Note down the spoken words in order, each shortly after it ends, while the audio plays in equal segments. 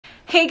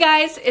Hey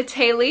guys, it's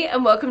Haley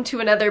and welcome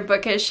to another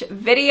bookish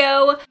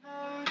video.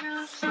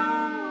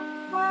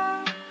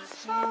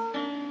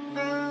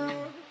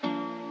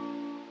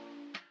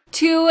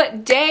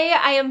 Today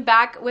I am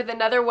back with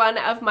another one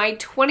of my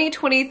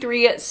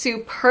 2023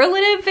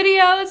 superlative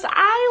videos.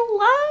 I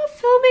love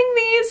filming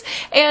these,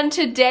 and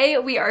today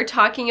we are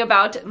talking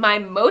about my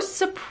most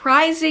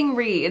surprising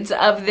reads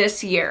of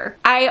this year.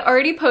 I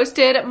already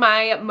posted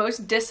my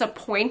most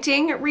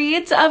disappointing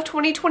reads of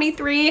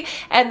 2023,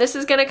 and this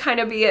is gonna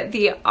kind of be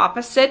the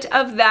opposite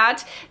of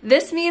that.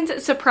 This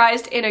means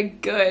surprised in a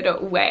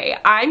good way.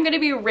 I'm gonna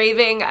be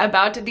raving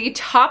about the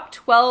top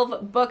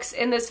 12 books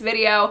in this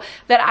video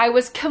that I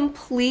was completely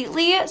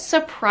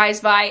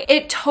surprised by.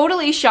 It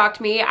totally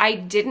shocked me. I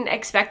didn't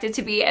expect it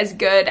to be as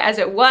good as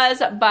it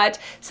was, but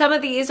some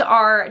of these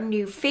are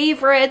new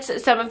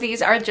favorites. Some of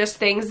these are just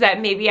things that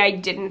maybe I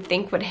didn't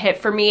think would hit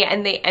for me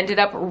and they ended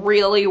up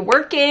really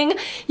working.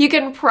 You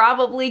can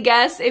probably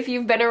guess, if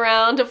you've been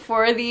around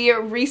for the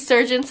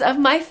resurgence of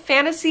my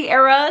fantasy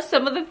era,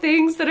 some of the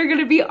things that are going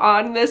to be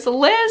on this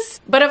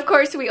list. But of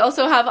course, we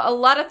also have a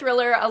lot of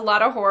thriller, a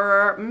lot of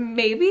horror,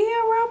 maybe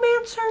a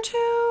romance or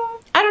two.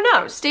 I don't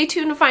know. Stay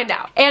tuned to find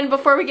out. And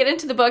before we get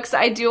into the books,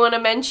 I do want to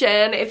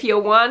mention, if you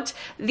want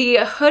the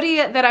hoodie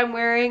that I'm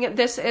wearing,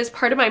 this is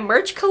part of my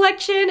merch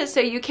collection, so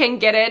you can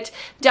get it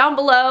down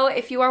below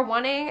if you are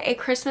wanting a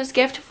Christmas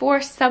gift for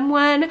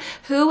someone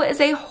who is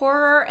a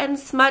horror and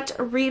smut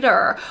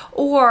reader,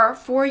 or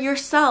for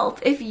yourself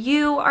if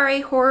you are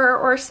a horror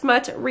or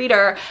smut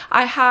reader.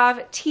 I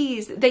have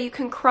tees that you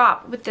can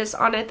crop with this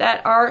on it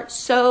that are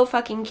so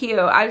fucking cute.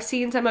 I've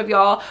seen some of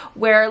y'all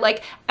wear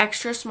like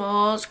extra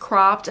smalls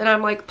cropped, and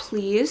I'm like,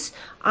 please,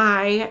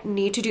 I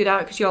need to do that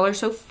because y'all are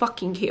so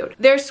fucking cute.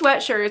 There's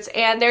sweatshirts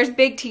and there's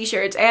big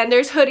t-shirts and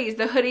there's hoodies.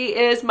 The hoodie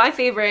is my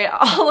favorite.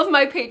 All of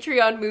my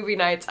Patreon movie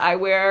nights, I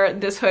wear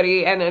this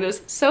hoodie and it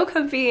is so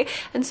comfy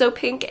and so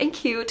pink and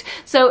cute.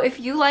 So if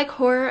you like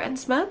horror and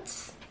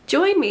smuts,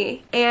 join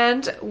me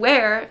and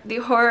wear the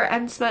horror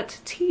and smut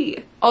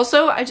tee.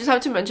 Also, I just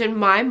have to mention,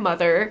 my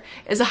mother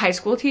is a high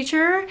school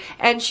teacher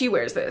and she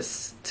wears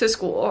this to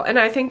school, and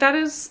I think that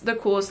is the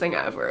coolest thing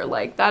ever.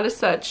 Like, that is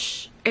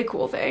such a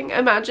cool thing.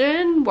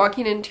 Imagine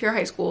walking into your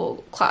high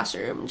school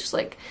classroom, just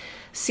like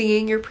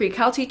seeing your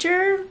pre-cal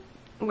teacher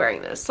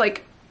wearing this.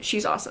 Like,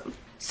 she's awesome.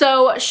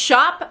 So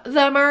shop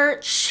the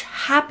merch.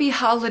 Happy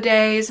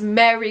holidays,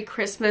 Merry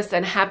Christmas,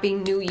 and Happy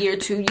New Year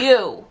to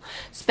you.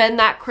 Spend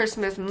that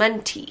Christmas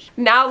money.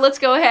 Now let's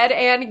go ahead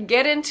and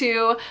get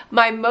into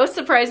my most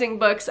surprising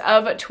books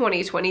of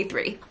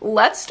 2023.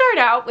 Let's start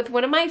out with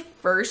one of my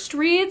first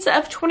reads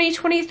of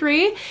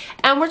 2023,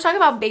 and we're talking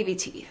about Baby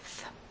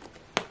Teeth.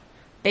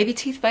 Baby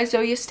Teeth by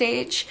Zoya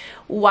Stage.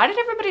 Why did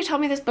everybody tell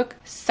me this book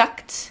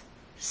sucked?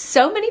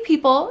 So many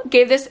people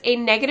gave this a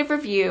negative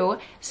review,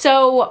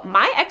 so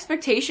my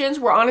expectations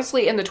were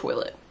honestly in the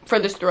toilet for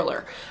this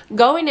thriller.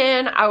 Going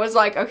in, I was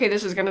like, okay,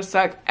 this is gonna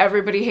suck.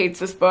 Everybody hates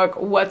this book.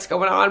 What's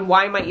going on?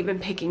 Why am I even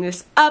picking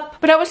this up?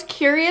 But I was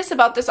curious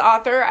about this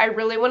author. I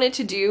really wanted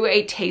to do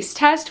a taste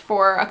test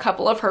for a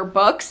couple of her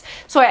books,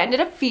 so I ended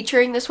up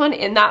featuring this one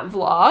in that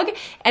vlog,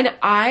 and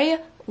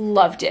I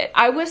loved it.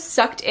 I was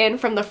sucked in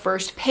from the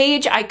first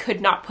page. I could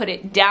not put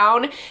it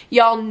down.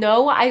 Y'all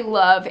know I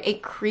love a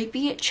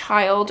creepy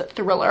child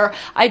thriller.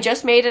 I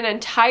just made an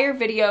entire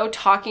video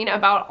talking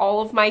about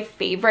all of my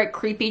favorite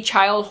creepy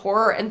child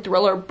horror and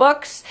thriller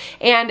books,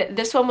 and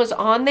this one was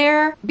on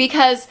there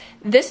because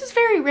this is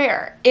very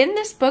rare. In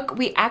this book,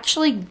 we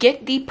actually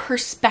get the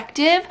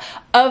perspective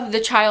of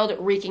the child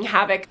wreaking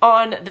havoc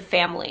on the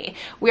family.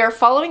 We are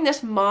following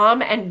this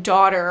mom and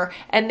daughter,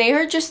 and they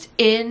are just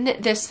in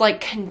this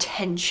like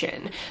contention.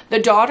 The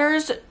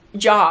daughter's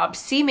job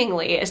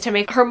seemingly is to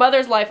make her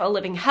mother's life a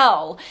living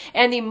hell,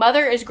 and the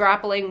mother is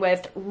grappling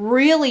with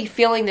really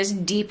feeling this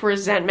deep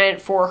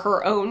resentment for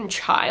her own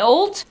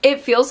child.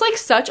 It feels like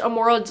such a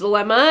moral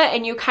dilemma,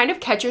 and you kind of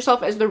catch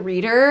yourself as the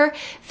reader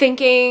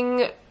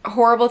thinking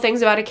horrible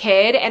things about a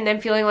kid and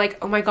then feeling like,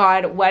 oh my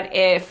god, what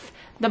if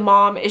the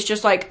mom is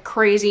just like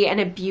crazy and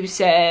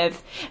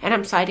abusive, and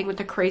I'm siding with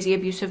the crazy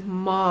abusive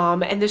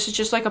mom, and this is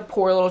just like a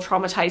poor little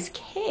traumatized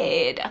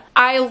kid.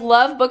 I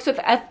love books with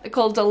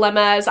ethical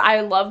dilemmas.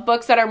 I love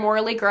books that are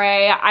morally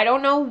gray. I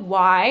don't know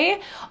why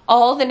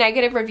all the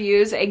negative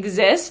reviews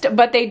exist,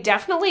 but they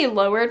definitely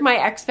lowered my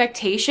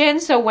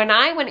expectations. So when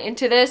I went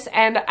into this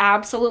and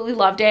absolutely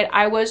loved it,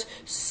 I was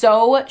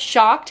so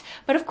shocked,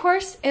 but of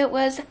course it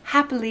was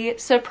happily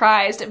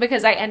surprised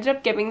because I ended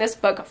up giving this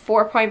book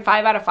 4.5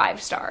 out of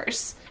 5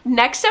 stars.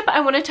 Next up,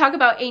 I want to talk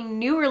about a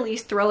new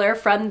release thriller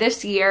from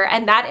this year,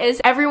 and that is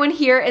Everyone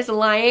Here is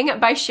Lying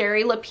by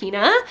Shari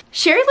Lapena.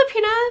 Shari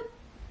Lapena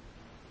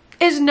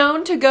is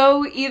known to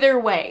go either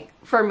way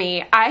for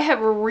me. I have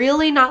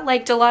really not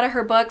liked a lot of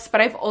her books,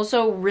 but I've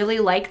also really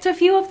liked a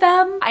few of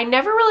them. I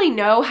never really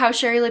know how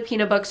Shari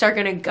Lapena books are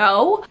gonna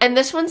go, and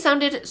this one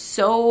sounded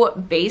so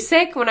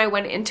basic when I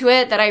went into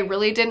it that I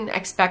really didn't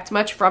expect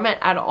much from it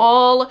at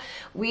all.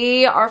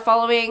 We are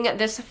following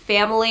this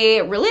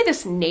family, really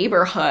this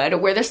neighborhood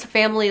where this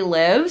family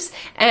lives,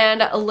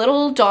 and a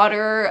little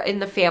daughter in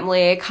the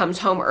family comes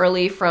home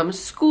early from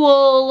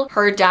school.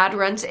 Her dad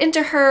runs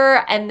into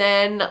her, and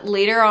then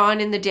later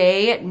on in the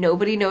day,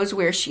 nobody knows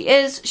where she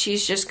is.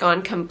 She's just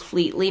gone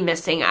completely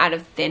missing out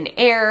of thin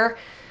air.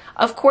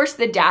 Of course,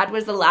 the dad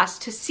was the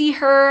last to see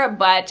her,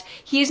 but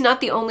he's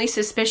not the only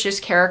suspicious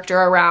character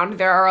around.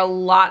 There are a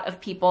lot of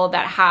people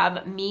that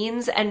have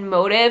means and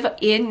motive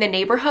in the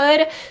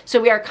neighborhood, so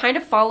we are kind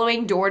of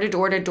following door to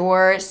door to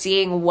door,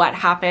 seeing what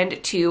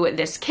happened to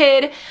this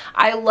kid.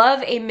 I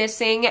love a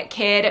missing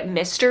kid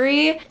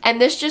mystery, and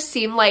this just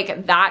seemed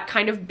like that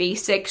kind of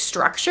basic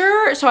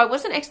structure, so I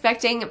wasn't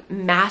expecting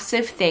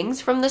massive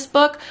things from this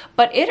book,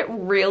 but it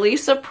really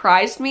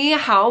surprised me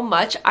how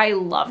much I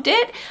loved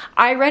it.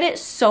 I read it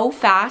so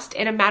fast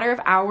in a matter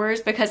of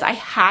hours because I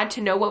had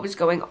to know what was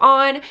going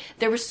on.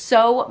 There was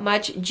so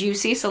much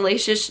juicy,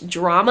 salacious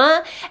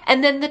drama,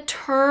 and then the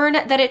turn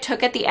that it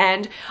took at the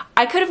end,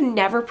 I could have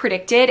never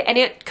predicted, and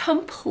it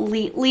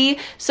completely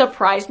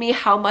surprised me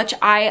how much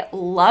I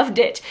loved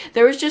it.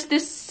 There was just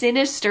this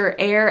sinister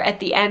air at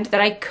the end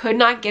that I could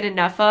not get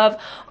enough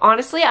of.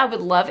 Honestly, I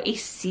would love a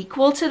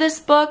sequel to this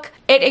book.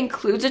 It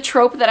includes a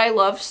trope that I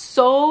love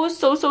so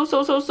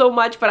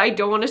much, but I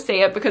don't want to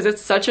say it because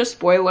it's such a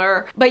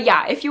spoiler. But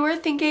yeah, if you were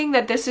thinking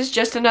that this is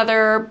just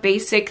another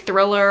basic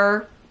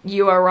thriller,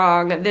 you are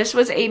wrong. This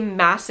was a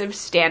massive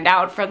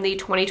standout from the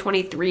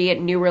 2023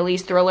 new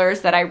release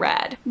thrillers that I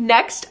read.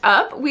 Next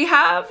up, we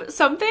have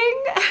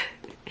something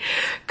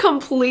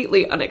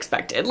completely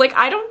unexpected. Like,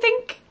 I don't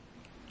think,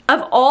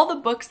 of all the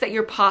books that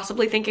you're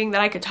possibly thinking that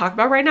I could talk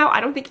about right now,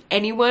 I don't think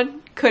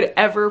anyone could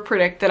ever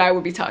predict that I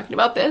would be talking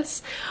about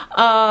this.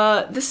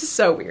 This is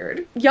so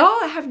weird.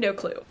 Y'all have no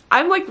clue.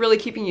 I'm like really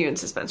keeping you in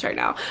suspense right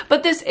now.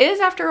 But this is,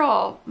 after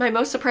all, my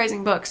most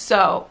surprising book,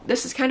 so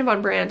this is kind of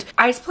on brand.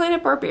 Ice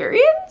Planet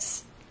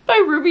Barbarians by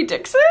Ruby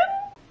Dixon.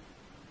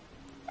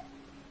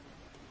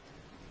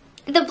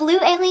 The Blue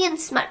Alien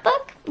Smut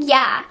book?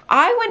 Yeah.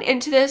 I went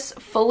into this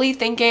fully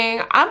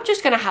thinking I'm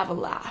just gonna have a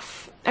laugh.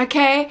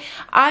 Okay,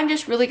 I'm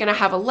just really gonna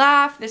have a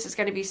laugh. This is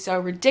gonna be so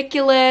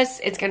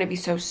ridiculous. It's gonna be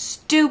so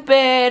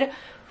stupid.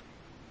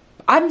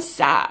 I'm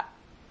sad.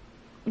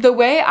 The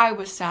way I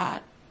was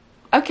sad.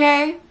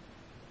 Okay,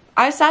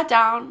 I sat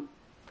down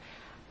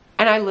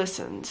and I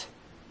listened.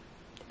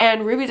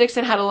 And Ruby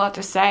Dixon had a lot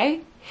to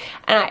say,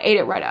 and I ate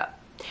it right up.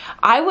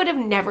 I would have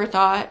never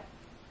thought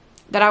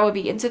that I would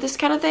be into this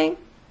kind of thing.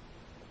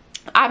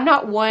 I'm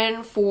not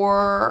one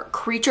for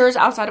creatures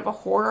outside of a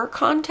horror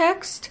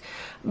context,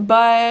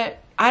 but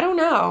I don't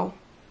know.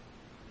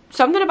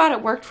 Something about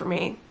it worked for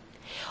me.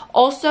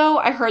 Also,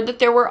 I heard that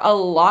there were a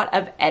lot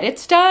of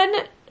edits done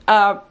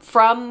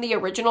from the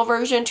original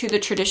version to the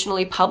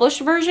traditionally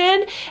published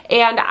version,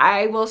 and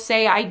I will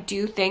say I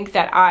do think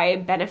that I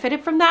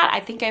benefited from that. I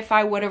think if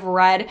I would have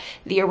read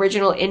the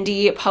original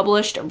indie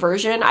published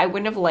version, I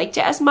wouldn't have liked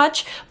it as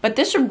much, but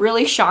this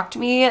really shocked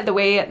me the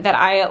way that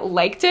I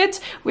liked it.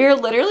 We're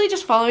literally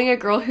just following a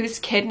girl who's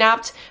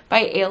kidnapped by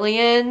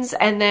aliens,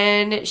 and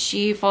then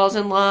she falls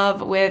in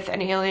love with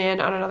an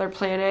alien on another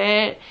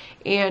planet,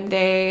 and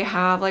they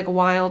have like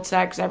wild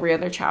sex every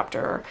other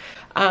chapter.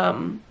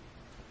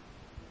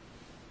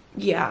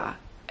 Yeah,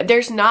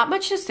 there's not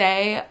much to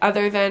say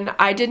other than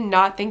I did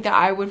not think that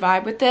I would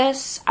vibe with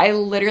this. I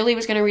literally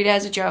was gonna read it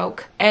as a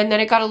joke, and then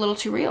it got a little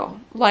too real.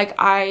 Like,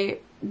 I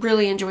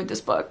really enjoyed this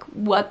book.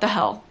 What the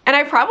hell? And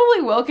I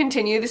probably will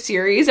continue the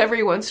series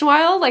every once in a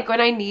while, like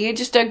when I need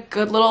just a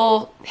good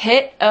little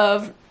hit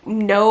of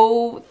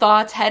no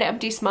thoughts, head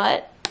empty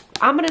smut.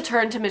 I'm gonna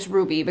turn to Miss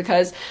Ruby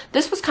because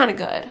this was kind of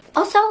good.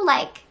 Also,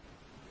 like,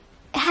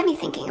 it had me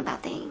thinking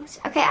about things.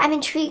 Okay, I'm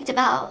intrigued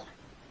about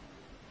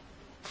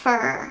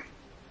fur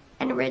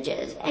and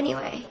ridges.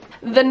 Anyway,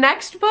 the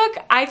next book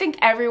I think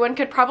everyone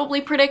could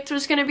probably predict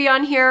was going to be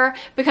on here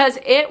because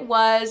it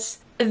was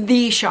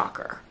the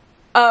shocker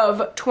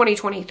of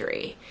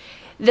 2023.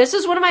 This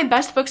is one of my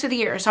best books of the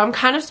year, so I'm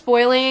kind of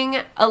spoiling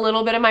a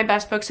little bit of my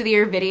best books of the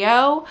year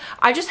video.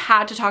 I just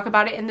had to talk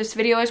about it in this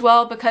video as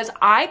well because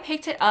I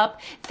picked it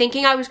up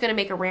thinking I was going to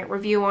make a rant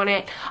review on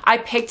it. I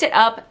picked it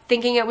up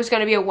thinking it was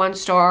going to be a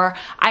 1-star.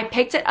 I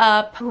picked it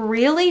up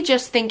really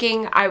just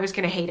thinking I was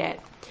going to hate it.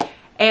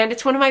 And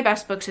it's one of my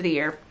best books of the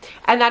year,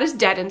 and that is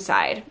Dead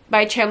Inside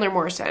by Chandler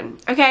Morrison.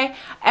 Okay,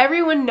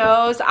 everyone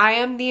knows I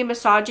am the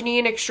misogyny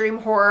and extreme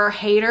horror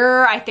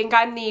hater. I think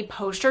I'm the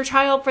poster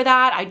child for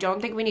that. I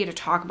don't think we need to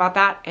talk about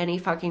that any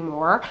fucking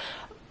more.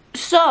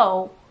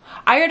 So,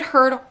 I had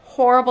heard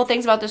horrible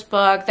things about this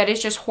book that is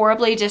just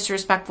horribly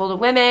disrespectful to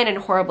women and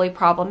horribly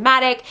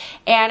problematic,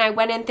 and I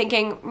went in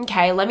thinking,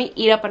 okay, let me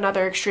eat up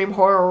another extreme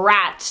horror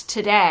rat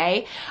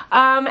today.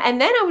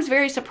 And then I was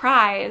very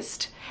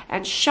surprised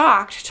and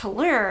shocked to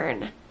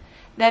learn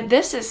that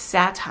this is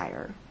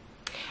satire.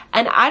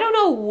 And I don't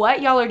know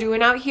what y'all are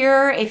doing out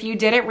here if you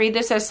didn't read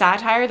this as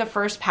satire the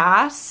first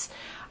pass.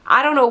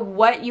 I don't know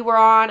what you were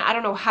on. I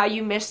don't know how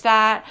you missed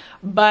that,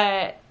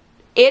 but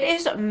it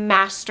is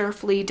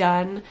masterfully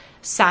done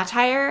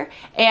satire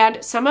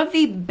and some of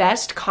the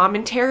best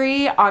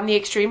commentary on the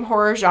extreme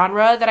horror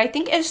genre that I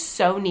think is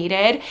so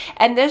needed.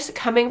 And this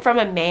coming from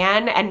a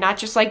man and not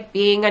just like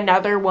being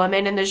another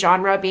woman in the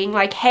genre being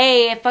like,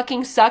 hey, it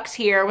fucking sucks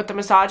here with the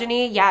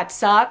misogyny. Yeah, it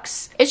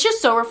sucks. It's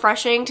just so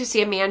refreshing to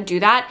see a man do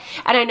that.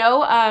 And I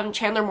know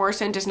Chandler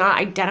Morrison does not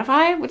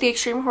identify with the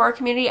extreme horror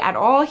community at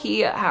all.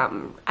 He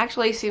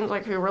actually seems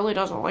like he really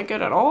doesn't like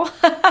it at all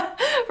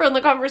from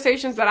the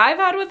conversations that I've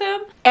had with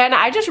him. And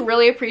I just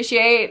really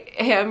appreciate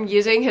him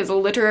using his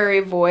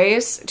literary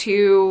voice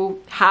to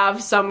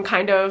have some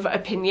kind of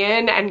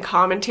opinion and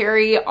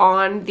commentary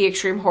on the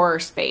extreme horror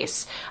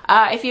space.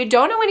 If you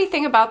don't know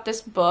anything about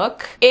this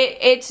book,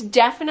 it's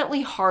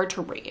definitely hard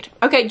to read.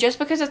 Okay, just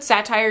because it's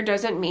satire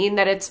doesn't mean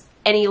that it's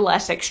any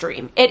less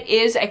extreme. It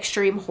is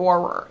extreme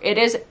horror. It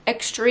is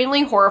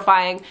extremely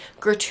horrifying,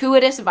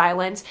 gratuitous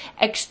violence,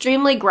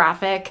 extremely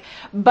graphic,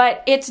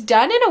 but it's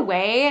done in a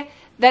way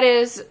that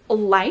is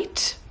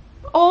light,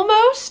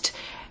 almost,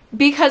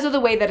 because of the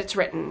way that it's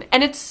written.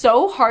 And it's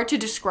so hard to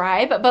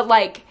describe, but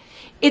like,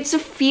 it's a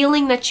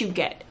feeling that you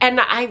get. And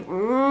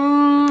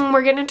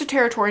we're getting into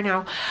territory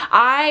now.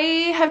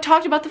 I have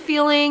talked about the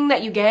feeling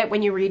that you get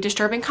when you read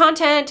disturbing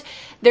content.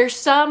 There's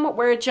some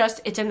where it's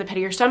in the pit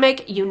of your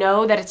stomach. You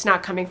know that it's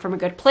not coming from a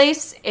good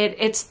place.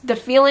 It's the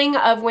feeling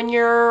of when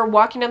you're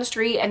walking down the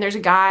street and there's a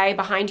guy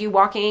behind you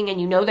walking and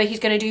you know that he's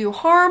gonna do you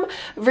harm,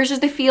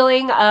 versus the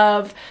feeling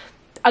of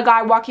a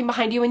guy walking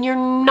behind you and you're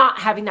not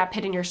having that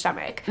pit in your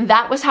stomach.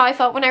 That was how I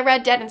felt when I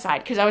read Dead Inside,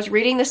 because I was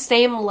reading the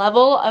same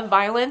level of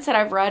violence that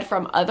I've read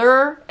from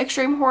other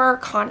extreme horror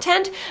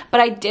content,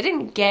 but I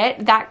didn't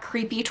get that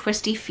creepy,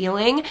 twisty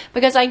feeling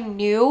because I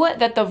knew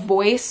that the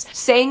voice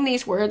saying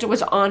these words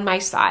was on my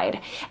side.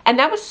 And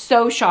that was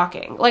so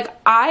shocking. Like,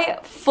 I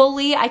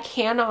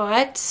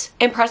cannot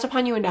impress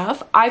upon you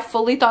enough. I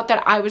fully thought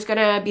that I was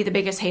gonna be the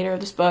biggest hater of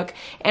this book,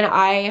 and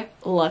I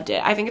loved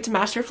it. I think it's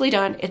masterfully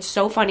done. It's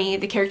so funny.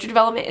 The character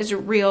development is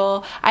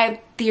real. I have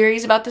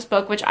theories about this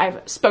book, which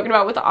I've spoken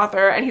about with the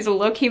author, and he's a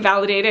low-key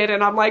validated,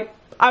 and I'm like,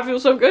 I feel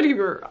so good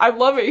here. I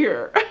love it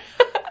here.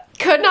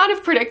 Could not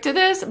have predicted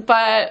this,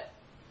 but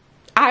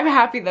I'm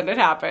happy that it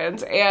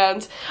happened,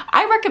 and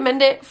I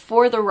recommend it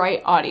for the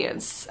right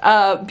audience.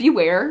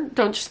 Beware,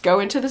 don't just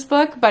go into this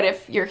book, but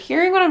if you're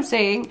hearing what I'm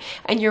saying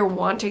and you're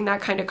wanting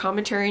that kind of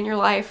commentary in your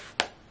life,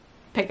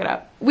 pick it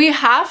up. We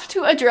have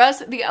to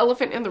address the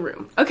elephant in the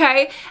room,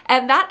 okay?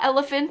 And that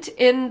elephant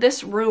in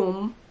this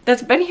room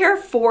that's been here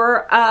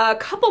for a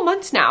couple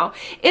months now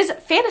is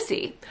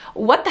fantasy.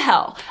 What the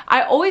hell?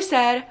 I always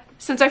said,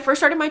 since I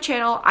first started my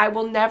channel, I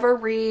will never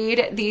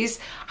read these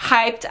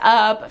hyped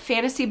up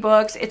fantasy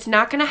books. It's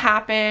not gonna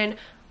happen.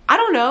 I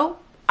don't know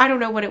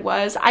what it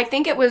was. I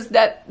think it was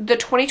that the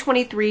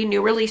 2023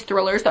 new release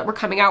thrillers that were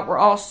coming out were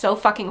all so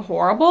fucking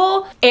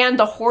horrible, and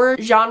the horror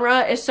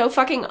genre is so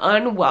fucking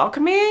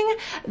unwelcoming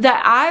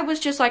that I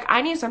was just like,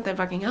 I need something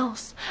fucking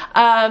else.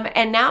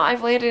 And now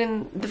I've landed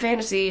in the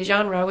fantasy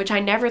genre, which I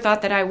never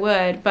thought that I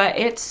would, but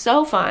it's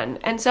so fun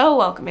and so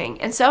welcoming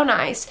and so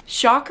nice.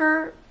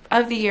 Shocker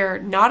of the year,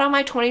 not on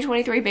my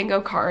 2023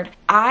 bingo card.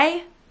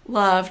 I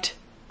loved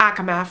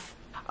Akamath,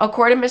 A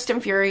Court of Mist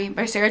and Fury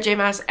by Sarah J.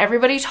 Maas.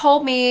 Everybody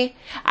told me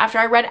after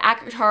I read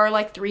ACOTAR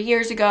like 3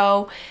 years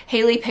ago,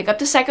 Hailey, pick up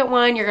the second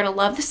one. You're gonna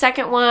love the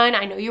second one.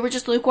 I know you were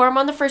just lukewarm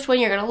on the first one.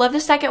 You're gonna love the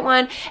second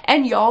one.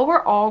 And y'all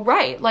were all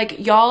right.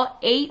 Like, y'all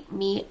ate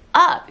me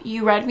up.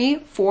 You read me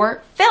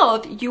for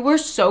filth. You were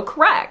so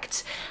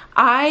correct.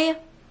 I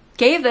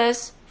gave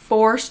this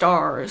 4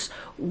 stars.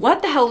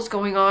 What the hell is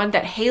going on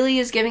that Hailey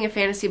is giving a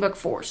fantasy book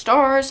 4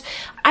 stars?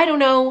 I don't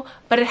know,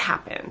 but it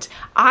happened.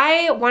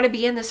 I want to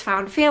be in this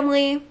found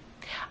family.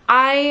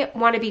 I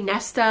want to be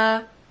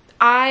Nesta.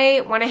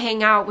 I want to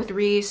hang out with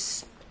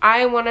Reese.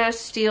 I want to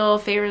steal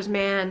Feyre's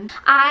man.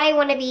 I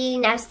want to be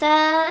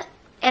Nesta,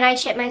 and I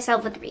ship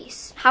myself with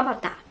Reese. How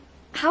about that?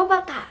 How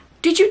about that?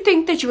 Did you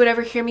think that you would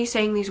ever hear me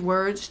saying these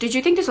words? Did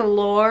you think this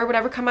lore would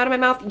ever come out of my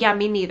mouth? Yeah,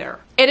 me neither.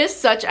 It is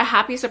such a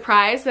happy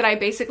surprise that I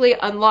basically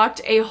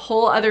unlocked a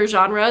whole other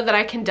genre that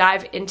I can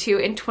dive into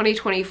in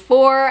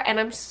 2024, and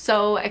I'm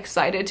so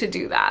excited to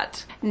do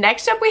that.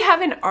 Next up, we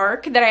have an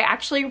arc that I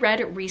actually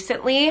read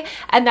recently,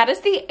 and that is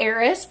The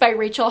Heiress by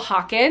Rachel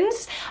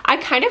Hawkins. I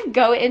kind of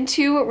go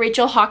into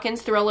Rachel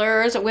Hawkins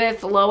thrillers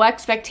with low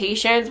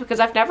expectations because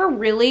I've never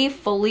really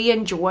fully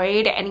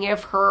enjoyed any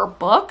of her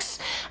books.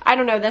 I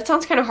don't know, that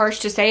sounds kind of harsh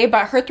to say,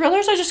 but her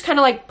thrillers are just kind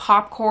of like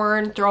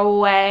popcorn,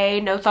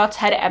 throwaway, no thoughts,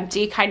 head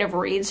empty kind of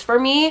reads for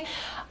me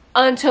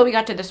until we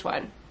got to this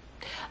one.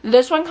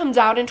 This one comes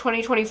out in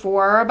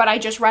 2024, but I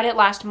just read it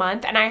last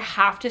month, and I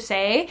have to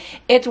say,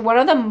 it's one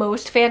of the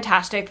most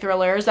fantastic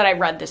thrillers that I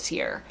read this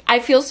year. I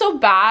feel so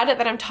bad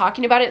that I'm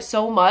talking about it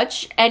so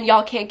much, and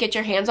y'all can't get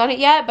your hands on it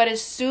yet, but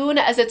as soon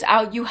as it's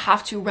out, you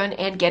have to run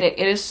and get it.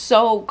 It is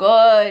so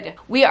good.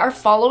 We are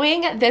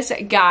following this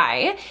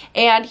guy,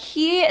 and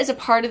he is a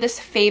part of this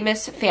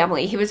famous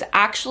family. He was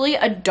actually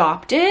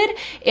adopted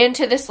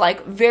into this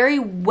like very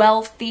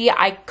wealthy,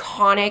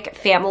 iconic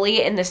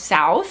family in the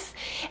South,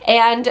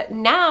 and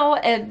now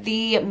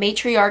the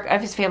matriarch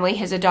of his family,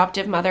 his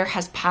adoptive mother,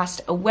 has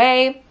passed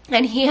away,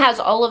 and he has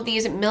all of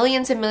these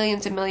millions and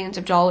millions and millions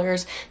of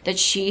dollars that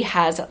she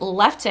has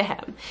left to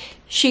him.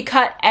 She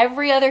cut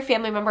every other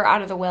family member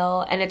out of the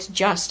will, and it's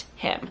just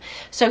him.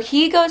 So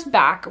he goes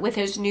back with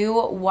his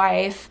new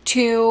wife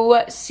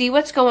to see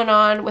what's going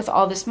on with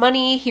all this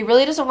money. He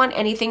really doesn't want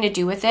anything to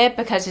do with it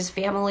because his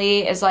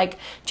family is like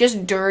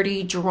just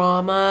dirty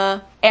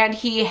drama and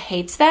he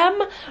hates them.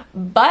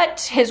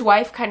 But his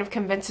wife kind of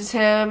convinces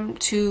him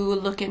to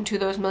look into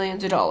those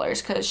millions of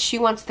dollars because she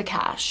wants the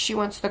cash. She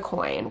wants the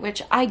coin,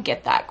 which I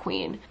get that,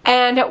 queen.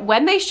 And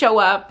when they show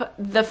up,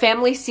 the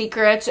family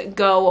secrets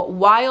go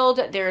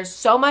wild. There's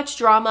so much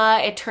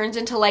drama. It turns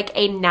into like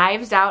a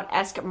Knives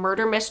Out-esque murder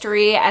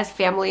mystery as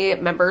family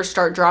members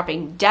start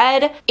dropping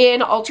dead.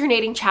 In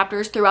alternating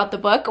chapters throughout the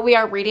book, we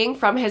are reading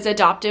from his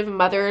adoptive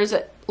mother's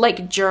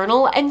like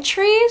journal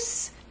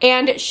entries,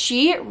 and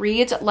she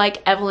reads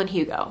like Evelyn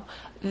Hugo.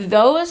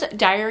 Those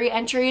diary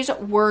entries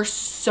were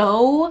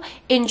so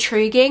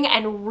intriguing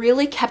and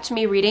really kept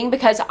me reading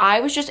because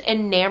I was just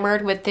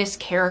enamored with this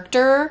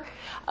character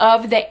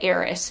of the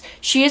heiress.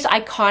 She is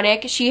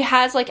iconic. She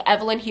has like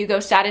Evelyn Hugo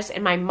status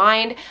in my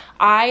mind.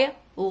 I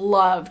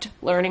loved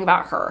learning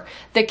about her.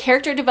 The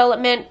character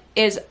development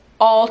is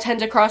all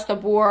 10s across the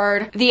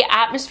board. The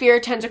atmosphere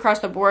 10s across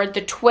the board.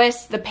 The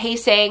twists, the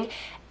pacing,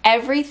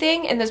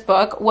 everything in this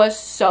book was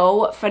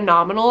so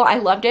phenomenal. I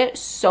loved it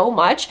so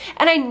much,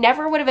 and I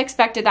never would have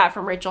expected that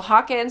from Rachel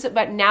Hawkins,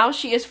 but now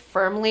she is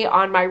firmly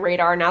on my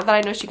radar. Now that I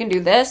know she can do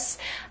this,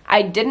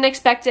 I didn't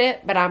expect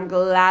it, but I'm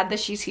glad that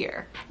she's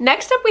here.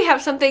 Next up, we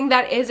have something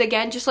that is,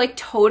 again, just like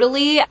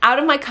totally out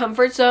of my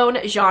comfort zone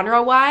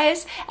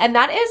genre-wise, and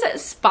that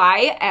is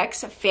Spy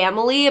X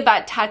Family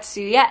by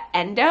Tatsuya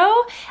Endo.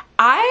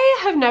 I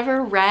have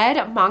never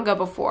read manga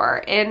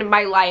before in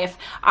my life.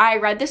 I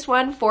read this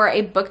one for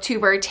a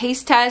booktuber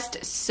taste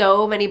test.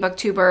 So many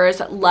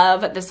booktubers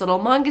love this little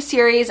manga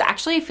series.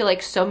 Actually, I feel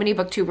like so many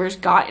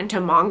booktubers got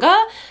into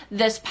manga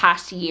this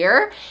past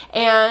year,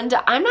 and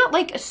I'm not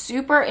like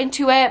super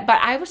into it, but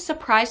I was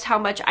surprised how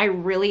much I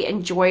really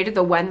enjoyed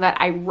the one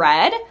that I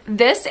read.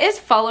 This is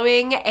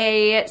following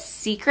a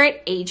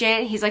secret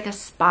agent. He's like a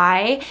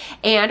spy,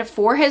 and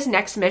for his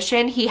next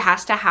mission, he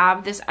has to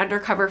have this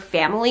undercover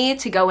family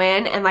to go in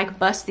and like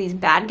bust these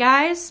bad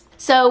guys.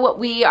 So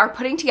we are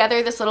putting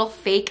together this little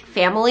fake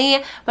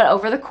family, but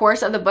over the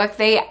course of the book,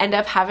 they end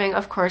up having,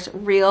 of course,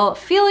 real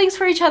feelings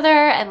for each other,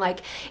 and like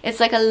it's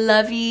like a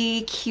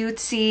lovey,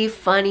 cutesy,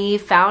 funny,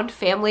 found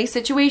family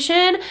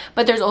situation,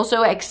 but there's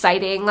also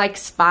exciting like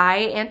spy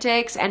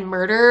antics and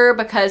murder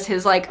because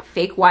his like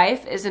fake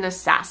wife is an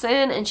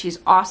assassin and she's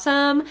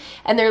awesome,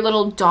 and their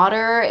little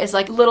daughter is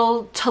like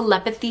little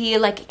telepathy,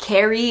 like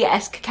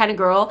Carrie-esque kind of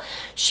girl.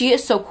 She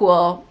is so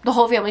cool. The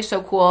whole family's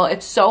so cool.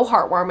 It's so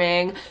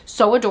heartwarming,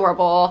 so adorable.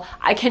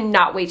 I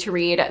cannot wait to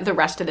read the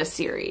rest of this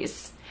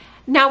series.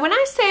 Now, when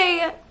I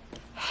say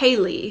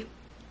Hailey,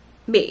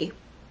 me,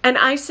 and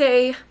I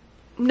say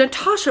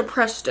Natasha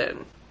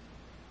Preston,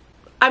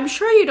 I'm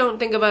sure you don't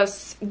think of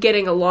us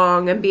getting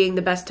along and being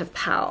the best of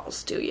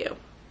pals, do you?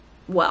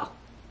 Well,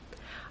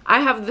 I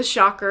have the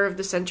shocker of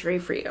the century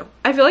for you.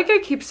 I feel like I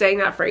keep saying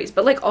that phrase,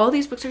 but like all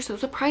these books are so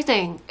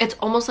surprising. It's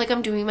almost like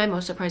I'm doing my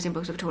most surprising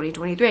books of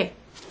 2023.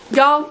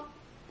 Y'all,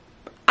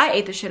 I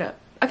ate this shit up.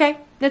 Okay,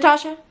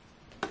 Natasha,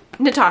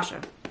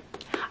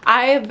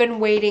 I have been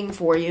waiting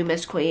for you,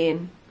 Miss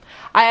Queen.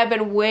 I have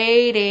been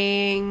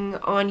waiting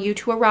on you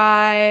to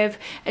arrive,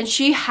 and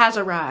she has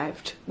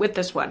arrived with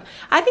this one.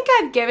 I think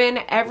I've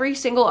given every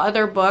single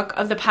other book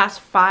of the past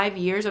 5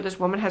 years that this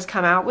woman has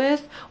come out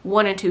with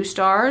 1 and 2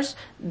 stars.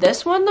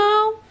 This one,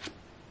 though,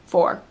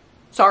 4.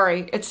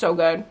 Sorry, it's so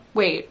good.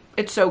 Wait,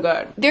 it's so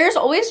good. There's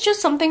always just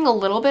something a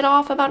little bit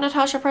off about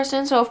Natasha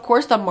Preston, so of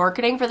course the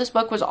marketing for this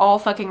book was all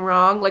fucking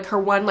wrong. Like her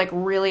one like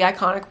really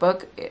iconic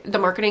book, the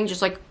marketing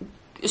just like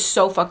is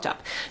so fucked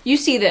up. You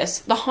see this,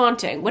 The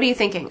Haunting. What are you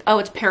thinking? Oh,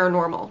 it's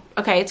paranormal.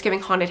 Okay, it's giving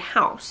haunted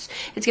house.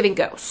 It's giving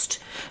ghost.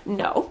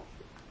 No.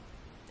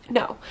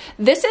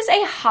 This is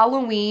a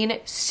Halloween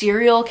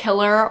serial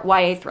killer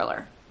YA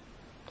thriller,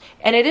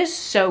 and it is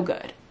so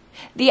good.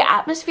 The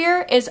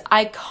atmosphere is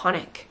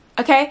iconic.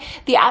 Okay,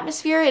 the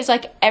atmosphere is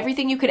like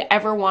everything you could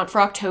ever want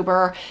for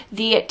October.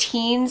 The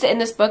teens in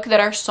this book that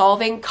are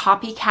solving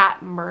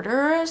copycat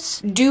murders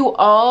do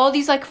all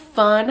these like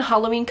fun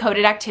Halloween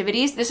coded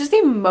activities. This is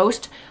the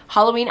most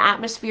Halloween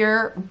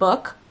atmosphere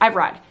book I've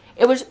read.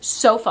 It was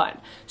so fun,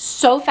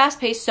 so fast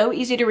paced, so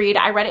easy to read.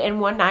 I read it in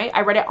one night.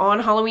 I read it on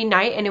Halloween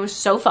night, and it was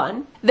so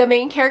fun. The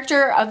main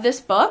character of this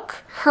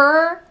book,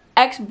 her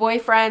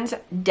ex-boyfriend's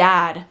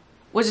dad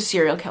was a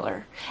serial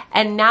killer.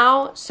 And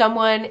now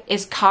someone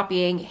is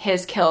copying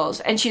his kills.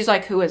 And she's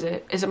like, who is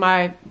it? Is it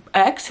my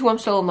ex who I'm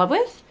still in love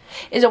with?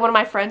 Is it one of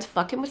my friends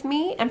fucking with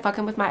me and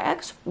fucking with my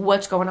ex?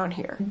 What's going on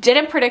here?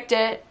 Didn't predict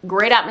it.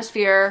 Great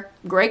atmosphere.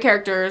 Great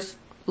characters.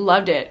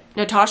 Loved it.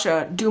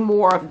 Natasha, do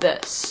more of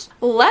this.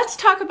 Let's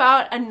talk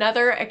about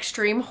another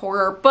extreme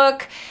horror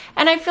book.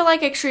 And I feel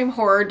like extreme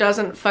horror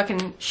doesn't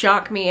fucking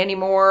shock me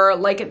anymore.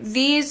 Like,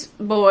 these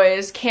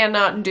boys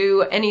cannot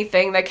do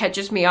anything that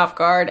catches me off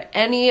guard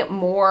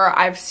anymore.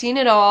 I've seen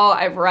it all.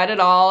 I've read it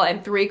all.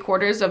 And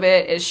 3/4 of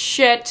it is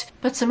shit.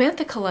 But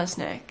Samantha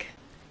Kolesnik.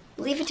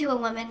 Leave it to a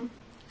woman.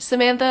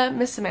 Samantha,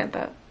 Miss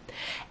Samantha,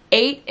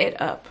 ate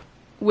it up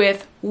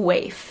with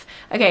Waif.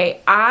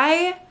 Okay,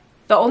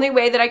 the only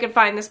way that I could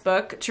find this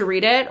book to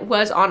read it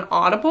was on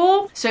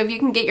Audible. So if you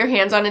can get your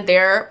hands on it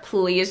there,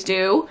 please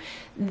do.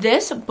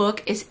 This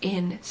book is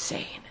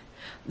insane.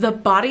 The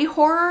body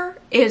horror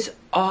is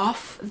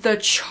off the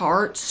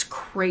charts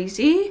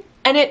crazy.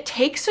 And it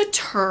takes a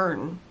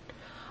turn.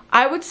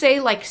 I would say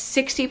like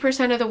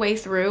 60% of the way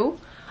through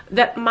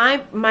that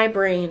my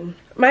brain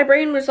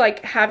was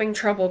like having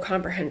trouble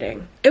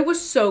comprehending. It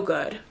was so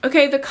good.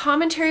 Okay, the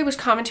commentary was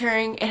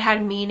commentarying. It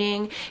had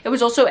meaning. It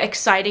was also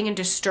exciting and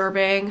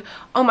disturbing.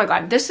 Oh my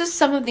God, this is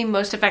some of the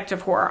most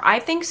effective horror. I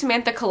think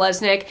Samantha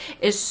Kolesnik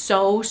is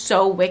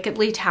so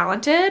wickedly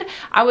talented.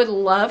 I would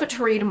love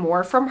to read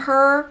more from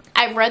her.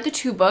 I've read the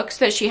 2 books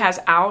that she has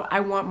out. I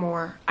want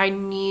more. I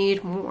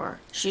need more.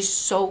 She's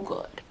so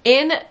good.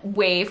 In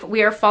Waif,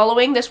 we are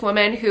following this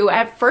woman who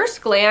at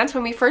first glance,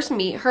 when we first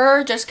meet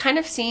her, just kind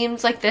of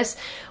seems like this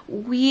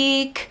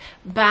weak,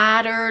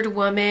 battered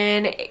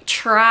woman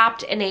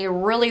trapped in a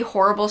really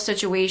horrible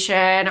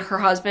situation. Her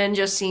husband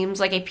just seems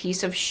like a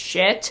piece of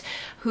shit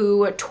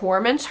who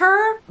torments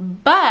her.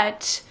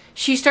 But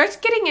she starts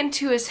getting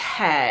into his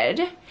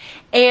head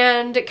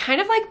and kind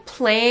of like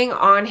playing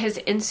on his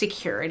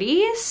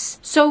insecurities.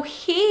 So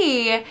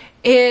he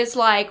is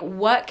like,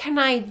 what can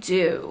I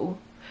do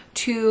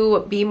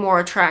to be more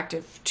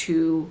attractive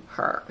to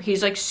her?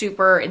 He's like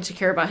super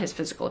insecure about his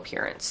physical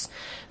appearance.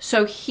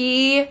 So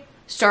he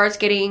starts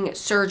getting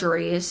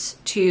surgeries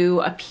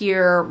to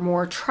appear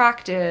more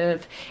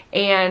attractive,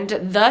 and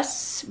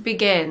thus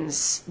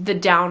begins the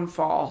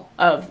downfall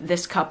of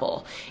this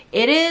couple.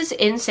 It is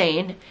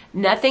insane.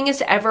 Nothing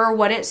is ever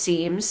what it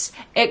seems.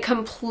 It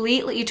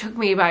completely took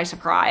me by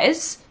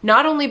surprise,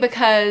 not only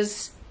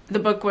because the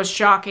book was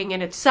shocking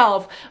in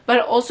itself,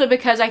 but also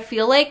because I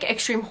feel like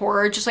extreme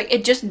horror just like,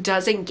 it just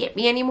doesn't get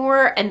me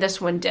anymore, and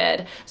this one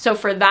did. So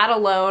for that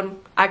alone,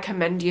 I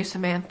commend you,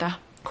 Samantha.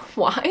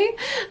 Why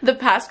the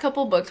past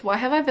couple books, why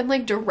have I been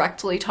like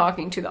directly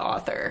talking to the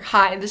author?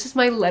 Hi, this is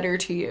my letter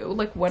to you.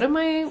 Like, what am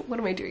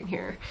I doing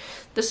here?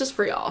 This is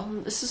for y'all.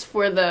 This is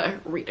for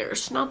the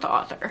readers, not the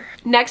author.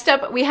 Next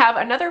up, we have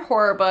another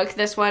horror book.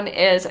 This one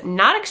is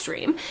not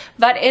extreme,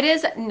 but it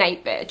is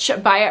Night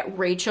Bitch by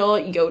Rachel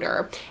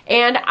Yoder.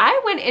 And I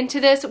went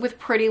into this with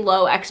pretty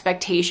low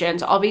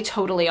expectations, I'll be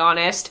totally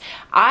honest.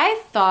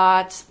 I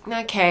thought,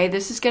 okay,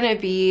 this is gonna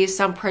be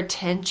some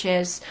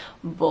pretentious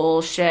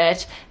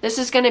bullshit. This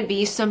is gonna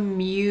be some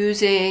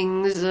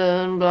musings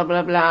and blah,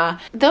 blah, blah.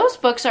 Those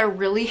books are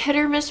really hit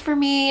or miss for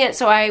me,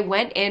 so I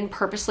went in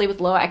purposely with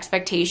low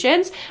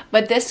expectations.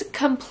 But this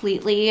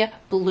completely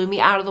blew me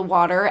out of the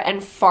water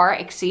and far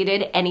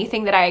exceeded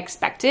anything that I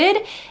expected.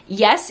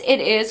 Yes, it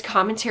is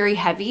commentary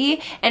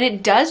heavy and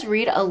it does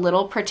read a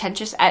little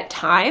pretentious at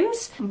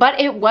times,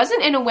 but it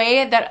wasn't in a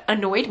way that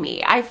annoyed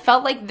me. I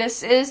felt like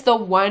this is the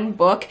one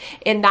book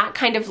in that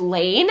kind of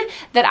lane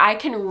that I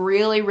can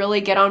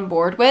really get on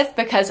board with,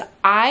 because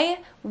I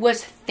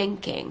was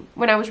thinking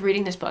when I was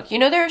reading this book. You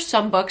know, there are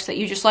some books that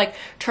you just like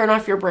turn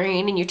off your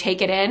brain and you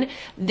take it in.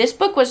 This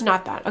book was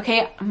not that,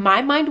 okay?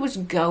 My mind was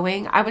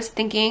going. I was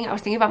thinking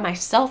about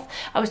myself.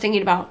 I was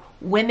thinking about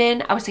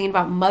women. I was thinking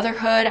about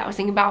motherhood. I was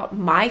thinking about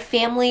my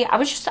family. I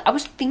was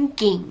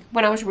thinking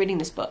when I was reading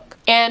this book.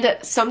 And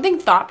something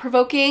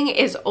thought-provoking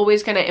is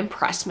always going to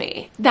impress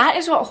me. That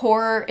is what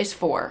horror is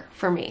for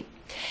me.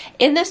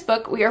 In this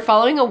book, we are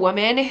following a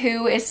woman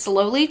who is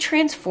slowly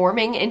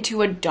transforming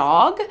into a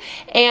dog,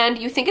 and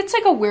you think it's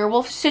like a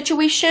werewolf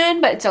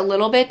situation, but it's a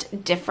little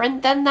bit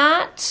different than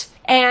that.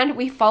 And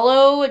we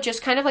follow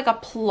just kind of like a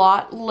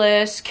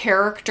plotless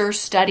character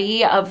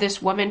study of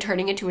this woman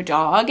turning into a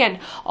dog and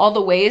all the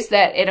ways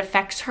that it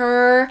affects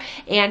her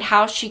and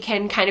how she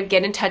can kind of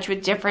get in touch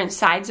with different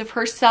sides of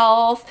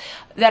herself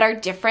that are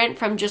different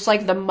from just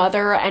like the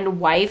mother and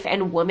wife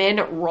and woman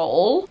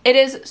role. It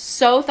is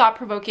so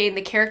thought-provoking.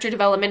 The character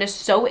development is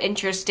so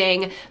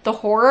interesting. The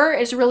horror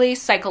is really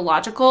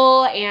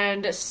psychological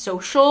and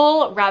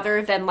social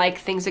rather than like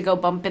things that go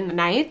bump in the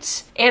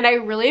night. And I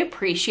really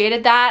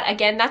appreciated that.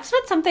 Again, that's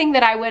not something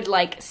that I would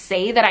like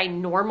say that I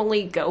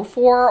normally go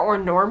for or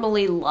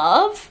normally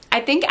love.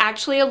 I think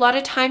actually a lot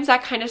of times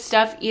that kind of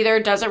stuff either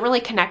doesn't really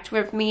connect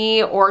with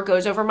me or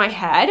goes over my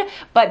head,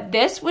 but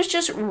this was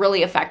just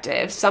really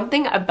effective. Something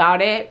something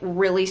about it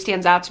really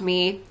stands out to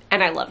me,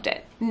 and I loved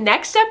it.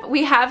 Next up,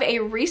 we have a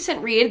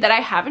recent read that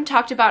I haven't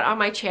talked about on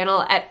my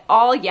channel at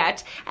all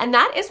yet, and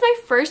that is my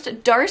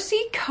first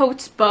Darcy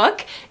Coates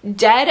book,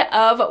 Dead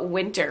of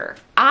Winter.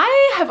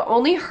 I have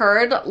only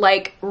heard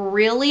like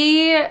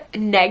really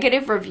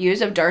negative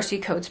reviews of Darcy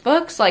Coates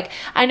books. Like,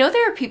 I know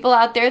there are people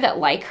out there that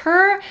like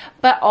her,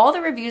 but all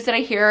the reviews that I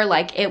hear are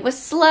like, it was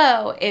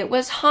slow, it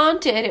was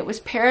haunted, it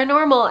was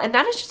paranormal, and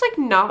that is just like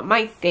not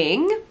my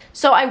thing.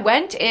 So I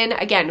went in,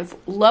 again, with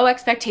low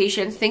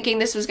expectations, thinking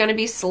this was gonna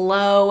be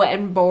slow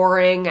and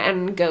boring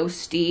and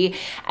ghosty,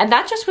 and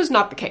that just was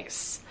not the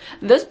case.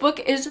 This book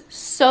is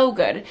so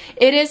good.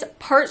 It is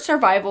part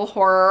survival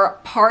horror,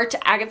 part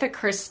Agatha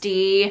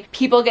Christie,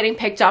 people getting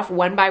picked off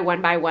one by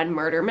one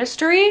murder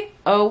mystery.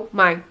 Oh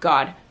my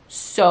God.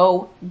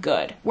 So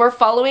good. We're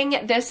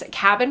following this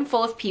cabin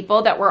full of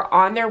people that were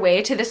on their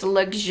way to this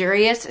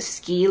luxurious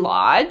ski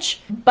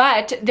lodge,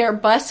 but their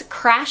bus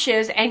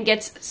crashes and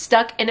gets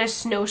stuck in a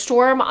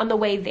snowstorm on the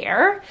way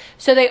there.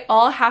 So they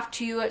all have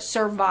to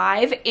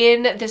survive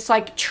in this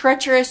like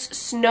treacherous,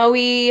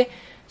 snowy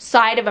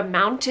side of a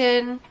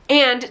mountain.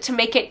 And to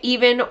make it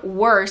even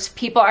worse,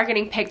 people are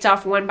getting picked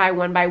off one by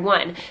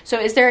one. So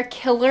is there a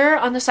killer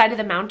on the side of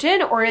the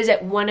mountain, or is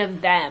it one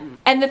of them?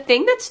 And the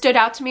thing that stood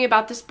out to me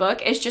about this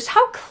book is just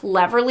how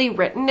cleverly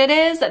written it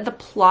is. The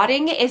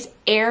plotting is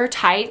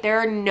airtight. There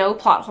are no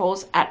plot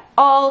holes at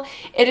all.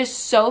 It is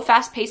so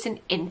fast-paced and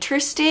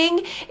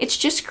interesting. It's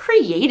just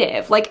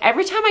creative. Like,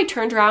 every time I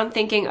turned around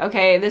thinking,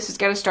 okay, this is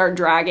gonna start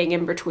dragging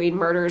in between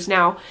murders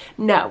now.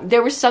 No,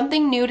 there was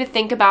something new to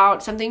think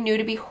about, something new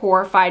to be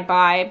horrified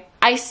by.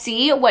 I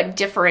see what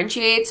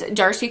differentiates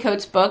Darcy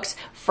Coates books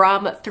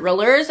from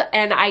thrillers,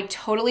 and I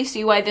totally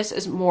see why this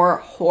is more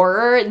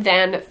horror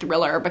than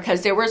thriller,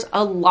 because there was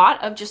a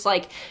lot of just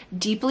like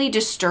deeply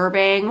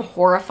disturbing,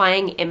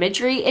 horrifying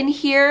imagery in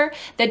here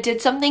that did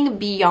something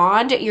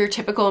beyond your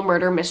typical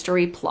murder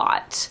mystery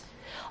plot.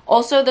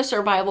 Also, the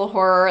survival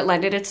horror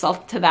lended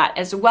itself to that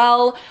as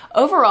well.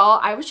 Overall,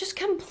 I was just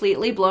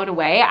completely blown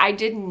away. I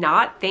did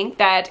not think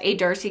that a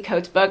Darcy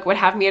Coates book would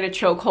have me in a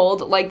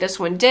chokehold like this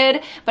one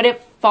did, but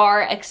it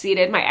far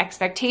exceeded my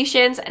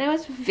expectations, and I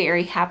was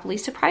very happily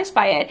surprised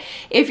by it.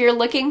 If you're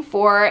looking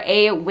for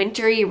a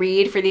wintry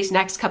read for these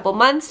next couple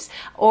months,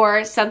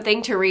 or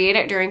something to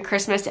read during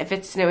Christmas if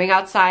it's snowing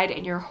outside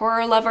and you're a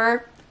horror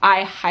lover,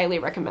 I highly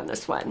recommend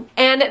this one.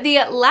 And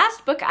the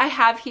last book I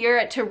have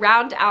here to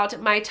round out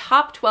my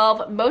top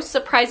 12 most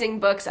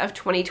surprising books of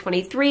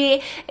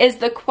 2023 is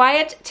The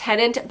Quiet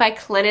Tenant by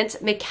Clement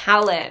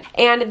McCallan.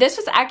 And this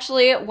was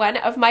actually one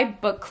of my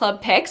book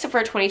club picks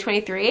for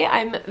 2023.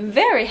 I'm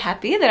very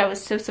happy that I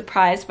was so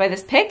surprised by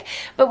this pick.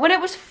 But when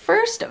it was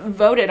first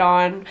voted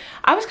on,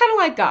 I was kind of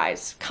like,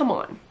 guys, come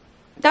on.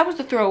 That was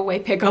the throwaway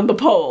pick on the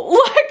poll.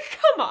 Like,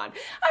 come on.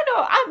 I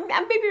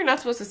know, maybe you're not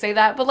supposed to say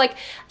that, but like,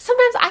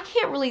 sometimes I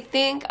can't really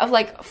think of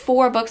like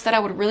 4 books that I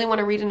would really want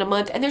to read in a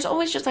month, and there's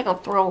always just like a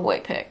throwaway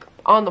pick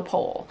on the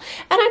poll.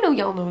 And I know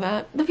y'all know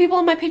that. The people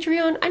on my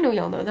Patreon, I know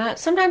y'all know that.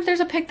 Sometimes there's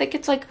a pick that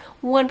gets like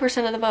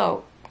 1% of the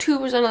vote,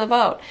 2% of the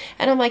vote.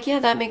 And I'm like, yeah,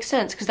 that makes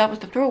sense, because that was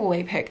the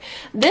throwaway pick.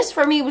 This,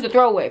 for me, was a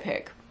throwaway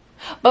pick.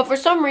 But for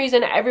some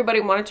reason, everybody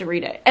wanted to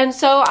read it. And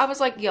so I was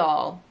like,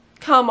 y'all,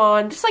 come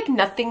on, this is like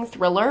nothing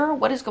thriller.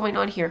 What is going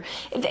on here?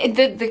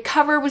 The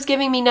cover was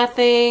giving me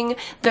nothing.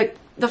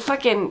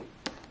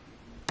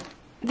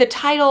 The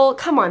title,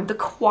 come on, The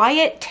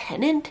Quiet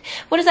Tenant?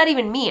 What does that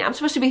even mean? I'm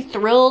supposed to be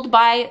thrilled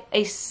by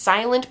a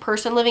silent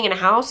person living in a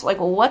house? Like,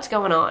 what's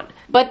going on?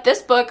 But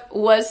this book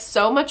was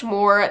so much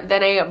more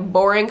than a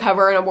boring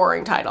cover and a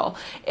boring title.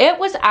 It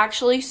was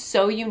actually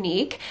so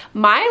unique.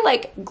 My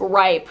like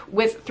gripe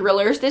with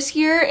thrillers this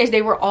year is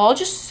they were all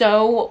just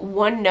so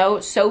one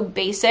note, so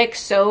basic,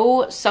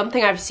 so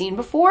something I've seen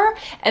before,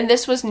 and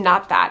this was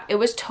not that. It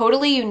was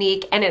totally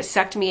unique, and it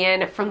sucked me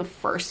in from the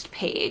first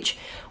page.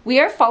 We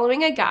are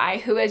following a guy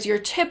who is your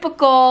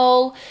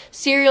typical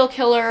serial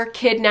killer,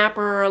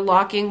 kidnapper,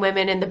 locking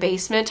women in the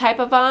basement type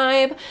of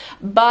vibe,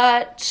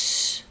 but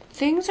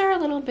things are a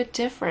little bit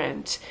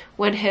different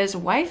when his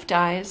wife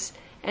dies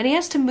and he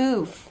has to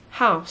move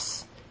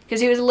house,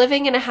 because he was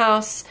living in a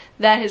house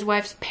that his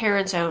wife's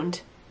parents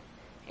owned,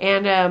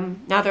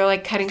 and now they're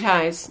like cutting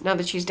ties now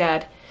that she's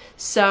dead.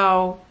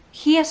 So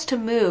he has to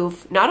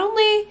move, not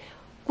only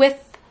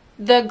with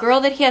the girl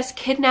that he has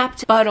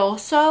kidnapped, but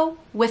also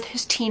with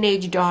his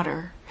teenage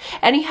daughter.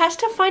 And he has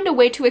to find a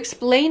way to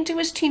explain to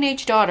his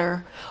teenage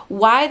daughter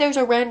why there's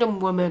a random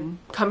woman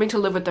coming to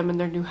live with them in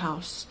their new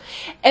house.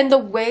 And the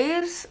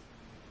ways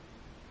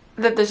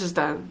that this is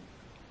done,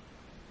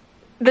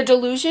 the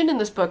delusion in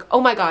this book,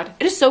 oh my God,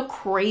 it is so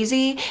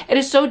crazy. It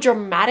is so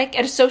dramatic.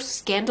 It is so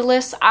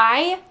scandalous.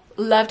 I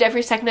loved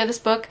every second of this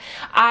book.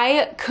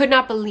 I could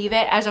not believe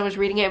it as I was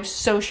reading it. It was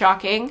so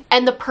shocking.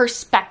 And the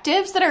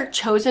perspectives that are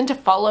chosen to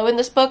follow in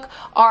this book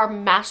are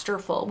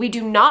masterful. We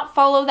do not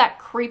follow that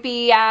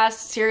creepy ass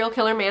serial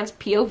killer man's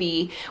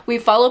POV. We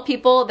follow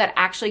people that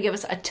actually give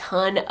us a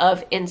ton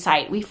of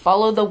insight. We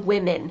follow the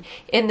women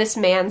in this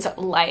man's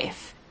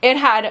life. It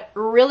had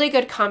really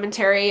good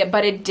commentary,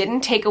 but it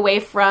didn't take away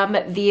from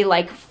the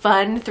like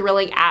fun,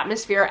 thrilling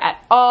atmosphere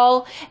at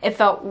all. It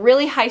felt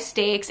really high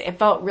stakes. It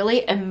felt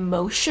really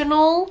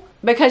emotional,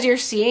 because you're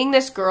seeing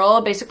this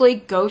girl basically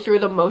go through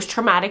the most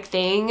traumatic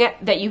thing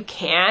that you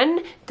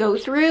can go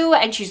through,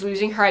 and she's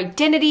losing her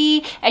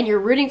identity, and you're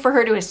rooting for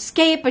her to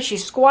escape, but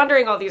she's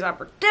squandering all these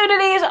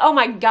opportunities. Oh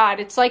my God,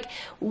 it's like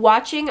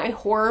watching a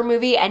horror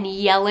movie and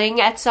yelling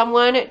at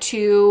someone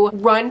to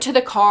run to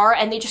the car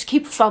and they just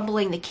keep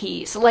fumbling the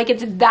keys. Like,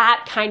 it's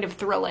that kind of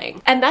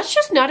thrilling. And that's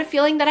just not a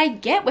feeling that I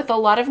get with a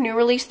lot of new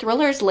release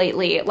thrillers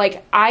lately.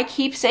 Like, I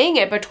keep saying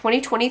it, but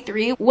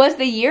 2023 was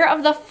the year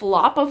of the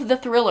flop of the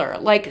thriller.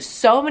 Like,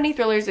 so many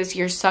thrillers this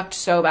year sucked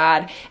so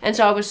bad, and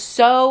so I was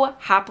so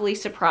happily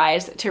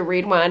surprised to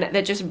read one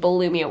that just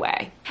blew me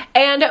away.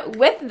 And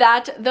with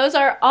that, those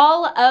are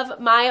all of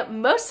my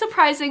most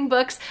surprising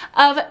books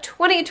of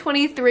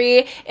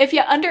 2023. If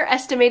you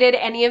underestimated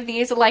any of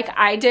these like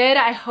I did,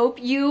 I hope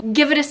you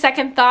give it a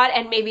second thought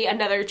and maybe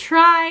another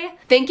try.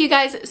 Thank you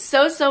guys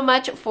so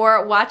much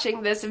for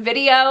watching this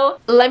video.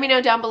 Let me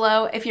know down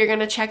below if you're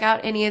gonna check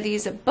out any of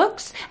these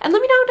books, and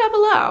let me know down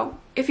below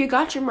if you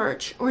got your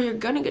merch or you're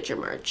gonna get your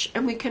merch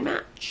and we can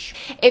match.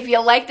 If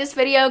you like this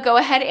video, go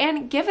ahead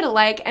and give it a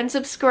like and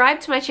subscribe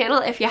to my channel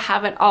if you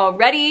haven't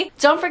already.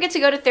 Don't forget to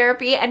go to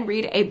therapy and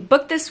read a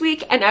book this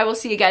week, and I will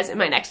see you guys in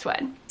my next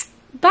one.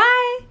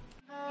 Bye!